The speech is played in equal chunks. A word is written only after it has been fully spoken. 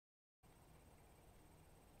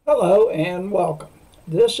Hello and welcome.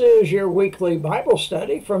 This is your weekly Bible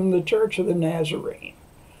study from the Church of the Nazarene.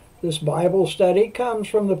 This Bible study comes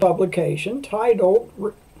from the publication titled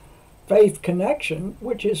Faith Connection,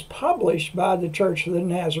 which is published by the Church of the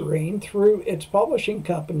Nazarene through its publishing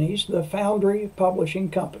companies, the Foundry Publishing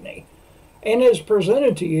Company, and is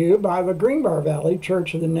presented to you by the Greenbrier Valley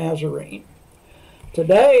Church of the Nazarene.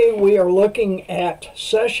 Today we are looking at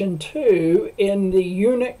Session 2 in the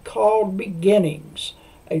unit called Beginnings,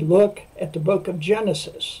 a look at the book of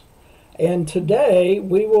Genesis. And today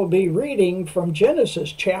we will be reading from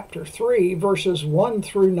Genesis chapter 3, verses 1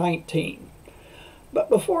 through 19. But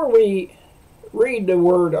before we read the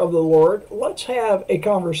word of the Lord, let's have a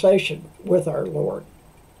conversation with our Lord.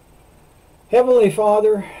 Heavenly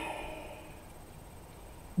Father,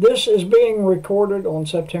 this is being recorded on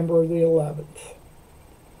September the 11th.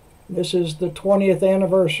 This is the 20th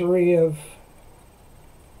anniversary of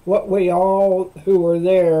what we all who were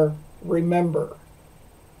there remember.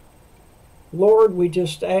 Lord, we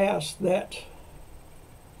just ask that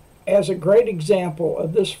as a great example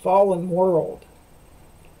of this fallen world,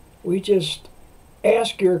 we just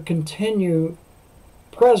ask your continued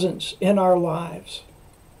presence in our lives,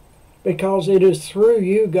 because it is through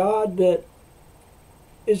you, God, that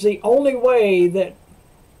is the only way that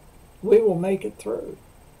we will make it through.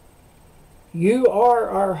 You are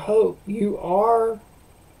our hope. You are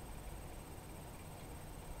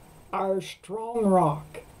our strong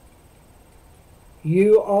rock.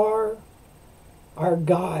 You are our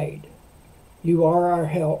guide. You are our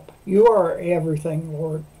help. You are everything,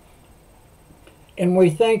 Lord. And we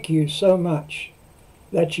thank you so much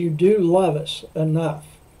that you do love us enough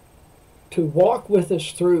to walk with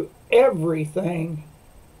us through everything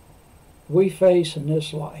we face in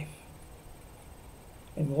this life.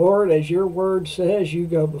 And Lord, as your word says, you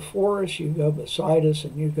go before us, you go beside us,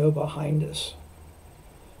 and you go behind us.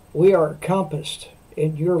 We are encompassed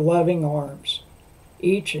in your loving arms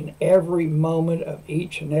each and every moment of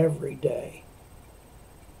each and every day.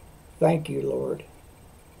 Thank you, Lord.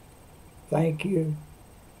 Thank you.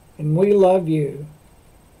 And we love you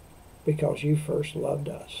because you first loved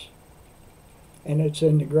us. And it's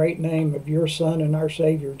in the great name of your Son and our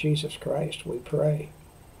Savior, Jesus Christ, we pray.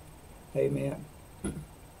 Amen.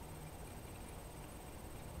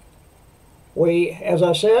 As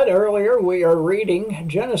I said earlier, we are reading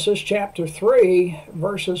Genesis chapter 3,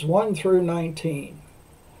 verses 1 through 19.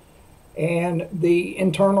 And the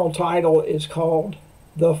internal title is called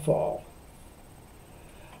The Fall.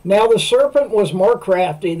 Now the serpent was more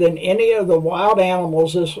crafty than any of the wild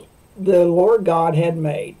animals the Lord God had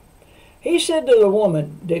made. He said to the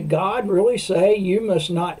woman, "Did God really say you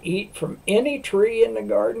must not eat from any tree in the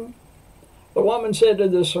garden?" The woman said to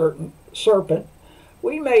the serpent,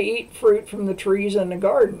 "We may eat fruit from the trees in the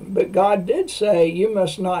garden, but God did say you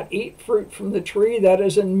must not eat fruit from the tree that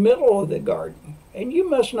is in the middle of the garden, and you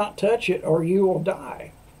must not touch it or you will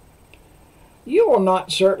die." "You will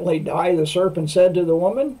not certainly die," the serpent said to the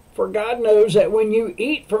woman, "for God knows that when you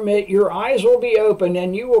eat from it, your eyes will be open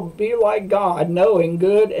and you will be like God, knowing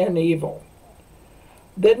good and evil."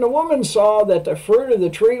 Then the woman saw that the fruit of the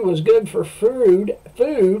tree was good for food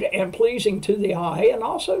and pleasing to the eye, and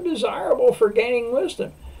also desirable for gaining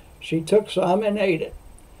wisdom. She took some and ate it.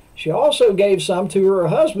 She also gave some to her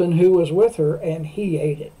husband who was with her, and he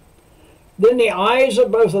ate it. Then the eyes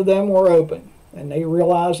of both of them were open, and they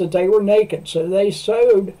realized that they were naked. So they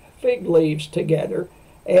sewed fig leaves together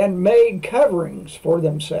and made coverings for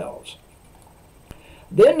themselves.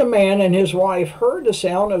 Then the man and his wife heard the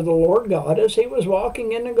sound of the Lord God as he was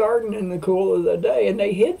walking in the garden in the cool of the day, and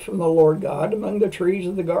they hid from the Lord God among the trees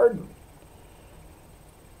of the garden.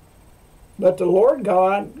 But the Lord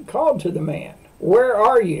God called to the man, "Where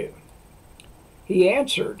are you?" He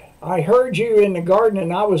answered, "I heard you in the garden,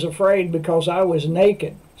 and I was afraid because I was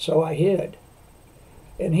naked, so I hid."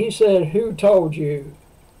 And he said, "Who told you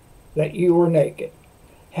that you were naked?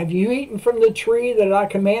 Have you eaten from the tree that I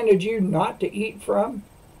commanded you not to eat from?"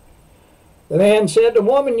 The man said, "The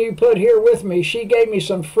woman you put here with me, she gave me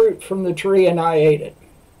some fruit from the tree and I ate it."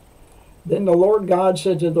 Then the Lord God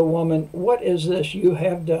said to the woman, "What is this you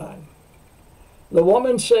have done?" The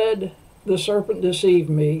woman said, "The serpent deceived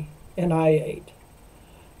me and I ate."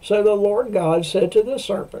 So the Lord God said to the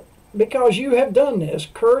serpent, "Because you have done this,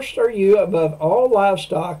 cursed are you above all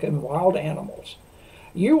livestock and wild animals.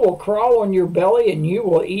 You will crawl on your belly, and you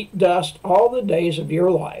will eat dust all the days of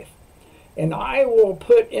your life. And I will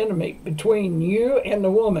put enmity between you and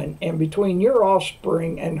the woman, and between your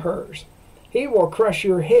offspring and hers. He will crush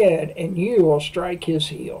your head, and you will strike his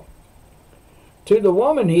heel." To the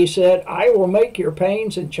woman he said, "I will make your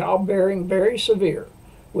pains in childbearing very severe.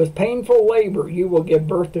 With painful labor you will give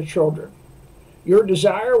birth to children. Your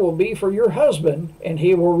desire will be for your husband, and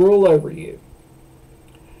he will rule over you.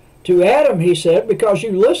 To Adam he said, because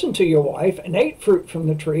you listened to your wife and ate fruit from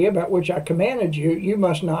the tree about which I commanded you, you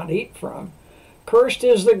must not eat from. Cursed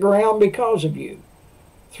is the ground because of you.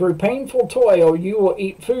 Through painful toil you will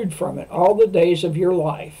eat food from it all the days of your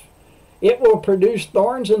life. It will produce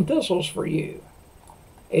thorns and thistles for you,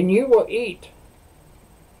 and you will eat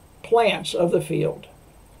plants of the field.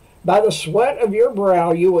 By the sweat of your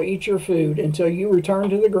brow you will eat your food until you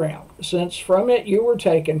return to the ground, since from it you were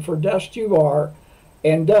taken, for dust you are,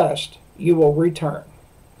 and dust you will return.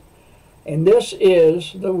 And this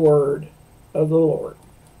is the word of the Lord.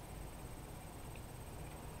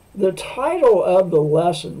 The title of the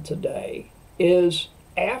lesson today is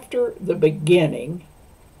After the Beginning,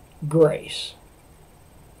 Grace.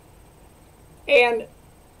 And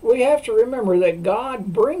we have to remember that God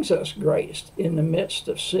brings us grace in the midst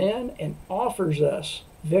of sin and offers us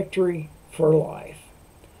victory for life.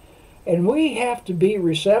 And we have to be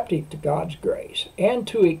receptive to God's grace and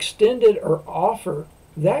to extend it or offer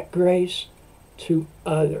that grace to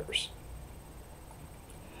others.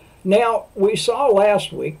 Now, we saw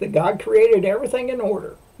last week that God created everything in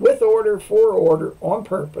order, with order, for order, on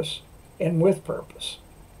purpose, and with purpose.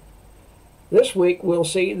 This week we'll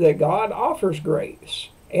see that God offers grace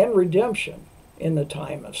and redemption in the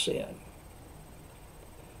time of sin.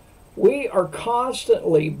 We are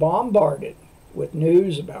constantly bombarded with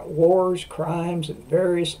news about wars, crimes, and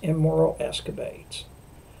various immoral escapades.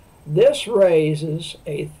 This raises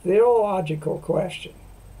a theological question.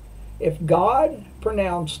 If God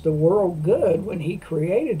pronounced the world good when he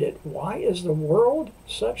created it, why is the world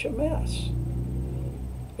such a mess?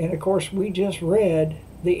 And of course, we just read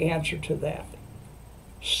the answer to that: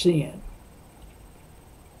 sin.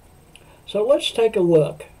 So let's take a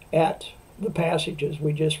look at the passages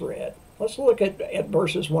we just read. Let's look at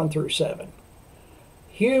verses 1 through 7.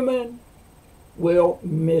 Human will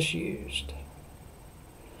misused.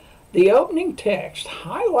 The opening text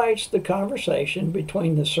highlights the conversation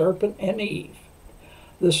between the serpent and Eve.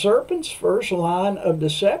 The serpent's first line of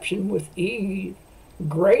deception with Eve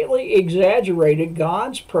greatly exaggerated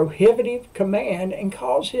God's prohibitive command and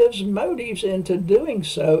caused his motives into doing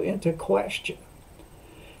so into question.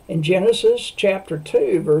 In Genesis chapter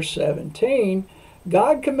 2, verse 17,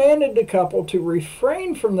 God commanded the couple to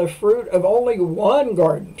refrain from the fruit of only one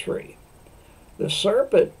garden tree. The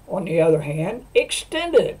serpent, on the other hand,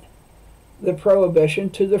 extended the prohibition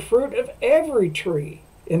to the fruit of every tree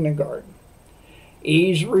in the garden.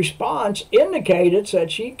 Eve's response indicated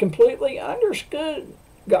that she completely understood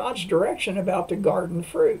God's direction about the garden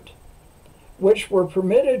fruit, which were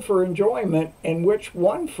permitted for enjoyment and which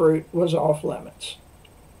one fruit was off limits.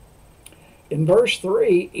 In verse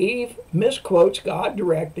 3, Eve misquotes God's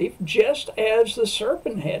directive just as the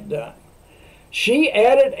serpent had done. She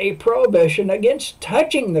added a prohibition against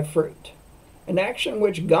touching the fruit, an action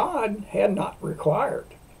which God had not required.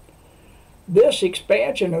 This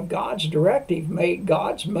expansion of God's directive made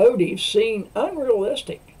God's motives seem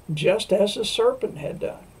unrealistic, just as the serpent had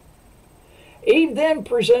done. Eve then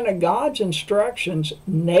presented God's instructions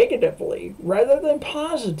negatively rather than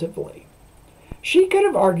positively. She could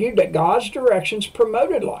have argued that God's directions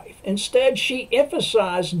promoted life. Instead, she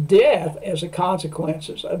emphasized death as a consequence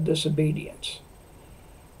of disobedience.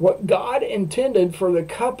 What God intended for the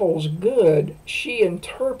couple's good, she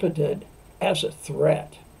interpreted as a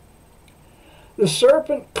threat. The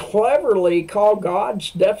serpent cleverly called God's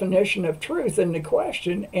definition of truth into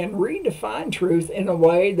question and redefined truth in a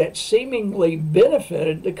way that seemingly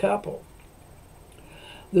benefited the couple.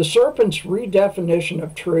 The serpent's redefinition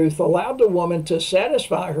of truth allowed the woman to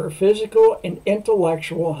satisfy her physical and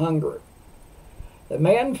intellectual hunger. The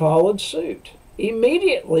man followed suit.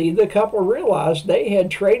 Immediately, the couple realized they had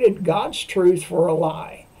traded God's truth for a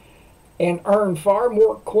lie and earned far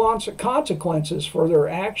more consequences for their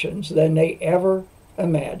actions than they ever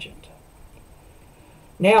imagined.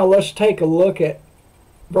 Now let's take a look at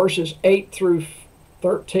verses 8 through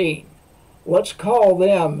 13. Let's call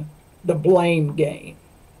them the blame game.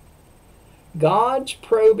 God's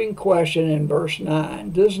probing question in verse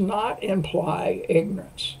 9 does not imply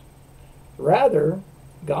ignorance. Rather,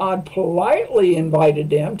 God politely invited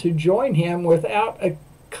them to join him without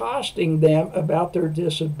accosting them about their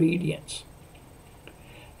disobedience.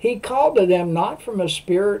 He called to them not from a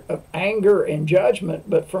spirit of anger and judgment,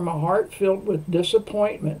 but from a heart filled with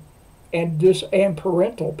disappointment and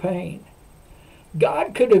parental pain.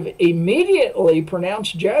 God could have immediately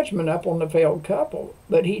pronounced judgment upon the failed couple,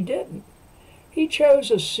 but he didn't. He chose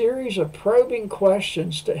a series of probing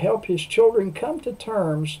questions to help his children come to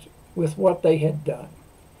terms with what they had done.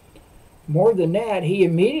 More than that, he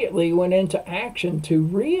immediately went into action to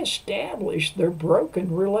reestablish their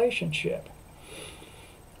broken relationship.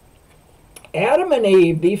 Adam and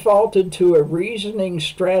Eve defaulted to a reasoning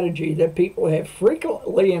strategy that people have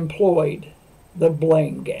frequently employed, the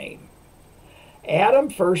blame game. Adam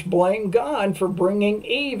first blamed God for bringing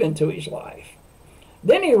Eve into his life.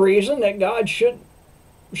 Then he reasoned that God should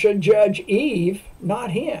judge Eve,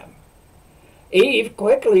 not him. Eve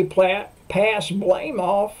quickly passed blame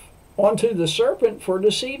off onto the serpent for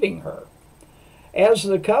deceiving her. As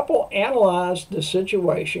the couple analyzed the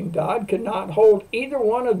situation, God could not hold either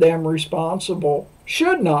one of them responsible,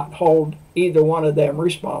 should not hold either one of them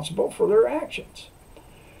responsible for their actions.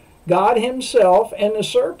 God himself and the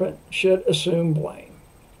serpent should assume blame.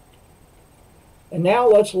 And now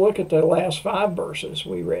let's look at the last 5 verses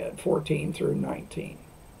we read, 14 through 19.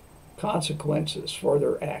 Consequences for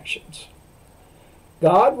their actions.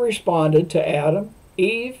 God responded to Adam,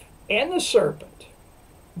 Eve, and the serpent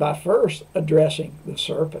by first addressing the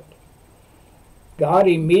serpent. God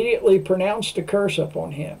immediately pronounced a curse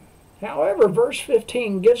upon him. However, verse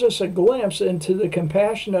 15 gives us a glimpse into the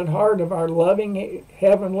compassionate heart of our loving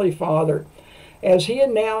Heavenly Father as he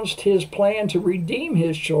announced his plan to redeem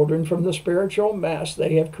his children from the spiritual mess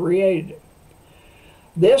they have created.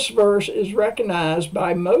 This verse is recognized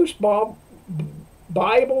by most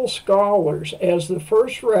Bible scholars as the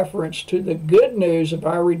first reference to the good news of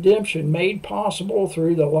our redemption made possible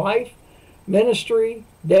through the life, ministry,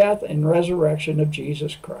 death, and resurrection of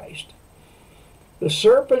Jesus Christ. The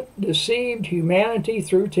serpent deceived humanity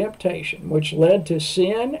through temptation, which led to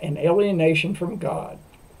sin and alienation from God.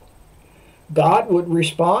 God would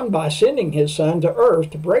respond by sending his Son to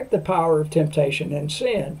earth to break the power of temptation and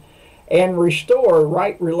sin and restore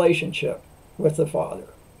right relationship with the Father.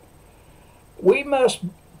 We must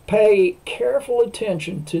pay careful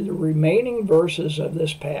attention to the remaining verses of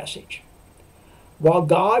this passage. While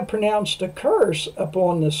God pronounced a curse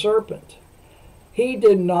upon the serpent, he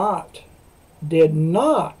did not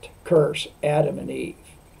curse Adam and Eve.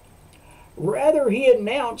 Rather, he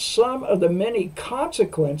announced some of the many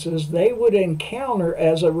consequences they would encounter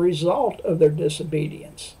as a result of their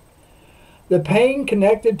disobedience. The pain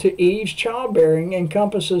connected to Eve's childbearing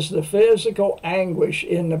encompasses the physical anguish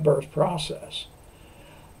in the birth process,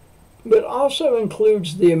 but also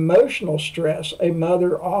includes the emotional stress a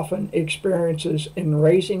mother often experiences in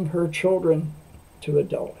raising her children to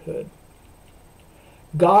adulthood.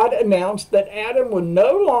 God announced that Adam would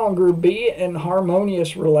no longer be in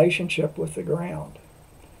harmonious relationship with the ground.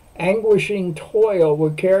 Anguishing toil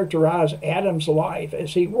would characterize Adam's life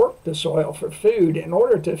as he worked the soil for food in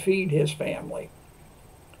order to feed his family.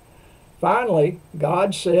 Finally,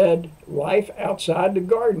 God said life outside the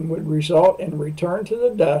garden would result in return to the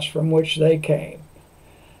dust from which they came.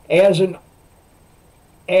 As in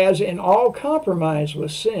all compromise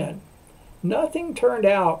with sin, nothing turned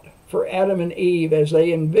out for Adam and Eve as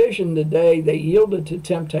they envisioned the day they yielded to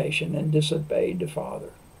temptation and disobeyed the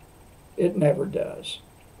Father. It never does.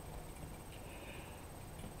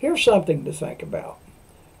 Here's something to think about.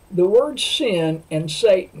 The words sin and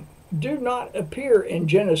Satan do not appear in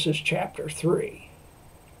Genesis chapter 3.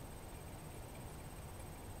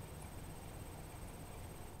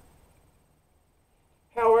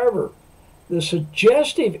 However, the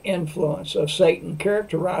suggestive influence of Satan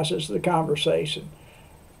characterizes the conversation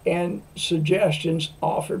and suggestions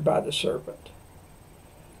offered by the serpent.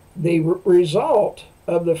 The result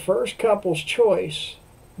of the first couple's choice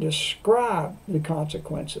describe the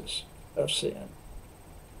consequences of sin.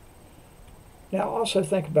 Now also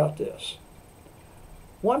think about this.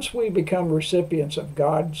 Once we become recipients of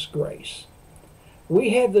God's grace,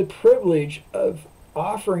 we have the privilege of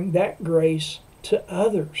offering that grace to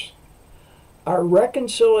others. Our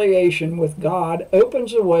reconciliation with God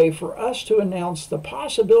opens a way for us to announce the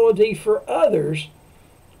possibility for others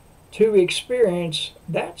to experience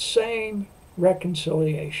that same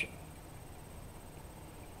reconciliation.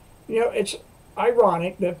 You know, it's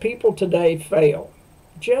ironic that people today fail,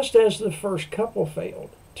 just as the first couple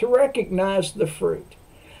failed, to recognize the fruit.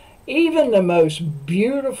 Even the most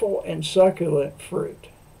beautiful and succulent fruit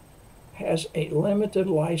has a limited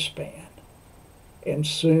lifespan and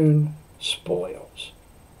soon spoils.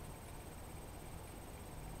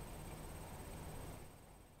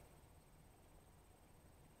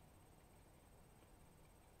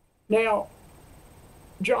 Now,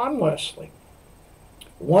 John Wesley,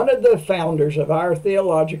 one of the founders of our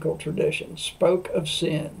theological tradition, spoke of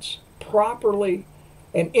sins properly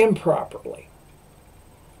and improperly.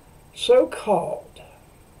 So-called.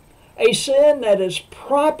 A sin that is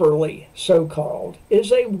properly so-called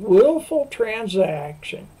is a willful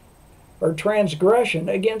transaction or transgression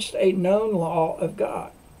against a known law of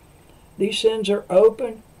God. These sins are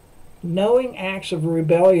open, knowing acts of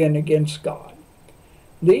rebellion against God.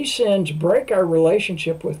 These sins break our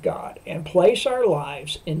relationship with God and place our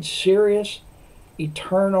lives in serious,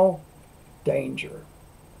 eternal danger.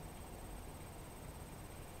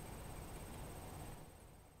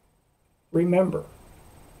 Remember,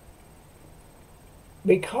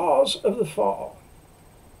 because of the fall,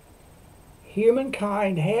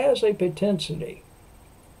 humankind has a propensity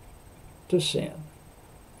to sin.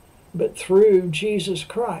 But through Jesus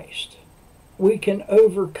Christ, we can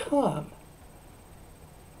overcome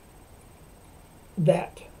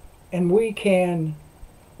that. And we can,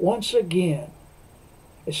 once again,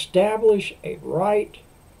 establish a right,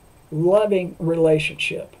 loving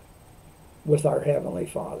relationship with our Heavenly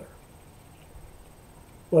Father.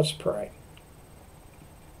 Let's pray.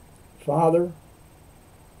 Father,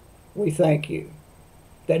 we thank you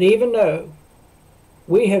that even though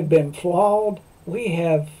we have been flawed, we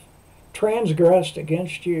have transgressed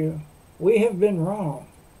against you, we have been wrong,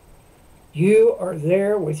 you are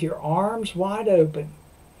there with your arms wide open,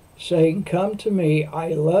 saying, "Come to me, I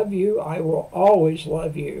love you, I will always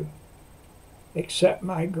love you. Accept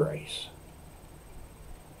my grace."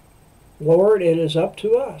 Lord, it is up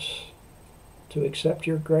to us to accept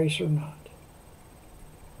your grace or not.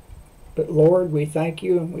 But Lord, we thank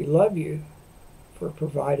you and we love you for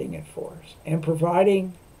providing it for us and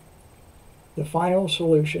providing the final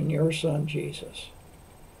solution, your Son Jesus,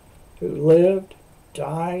 who lived,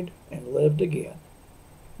 died, and lived again,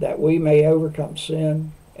 that we may overcome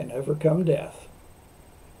sin and overcome death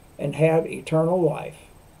and have eternal life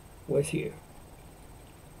with you.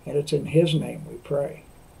 And it's in his name we pray.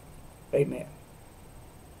 Amen.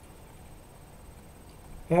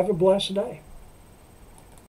 Have a blessed day.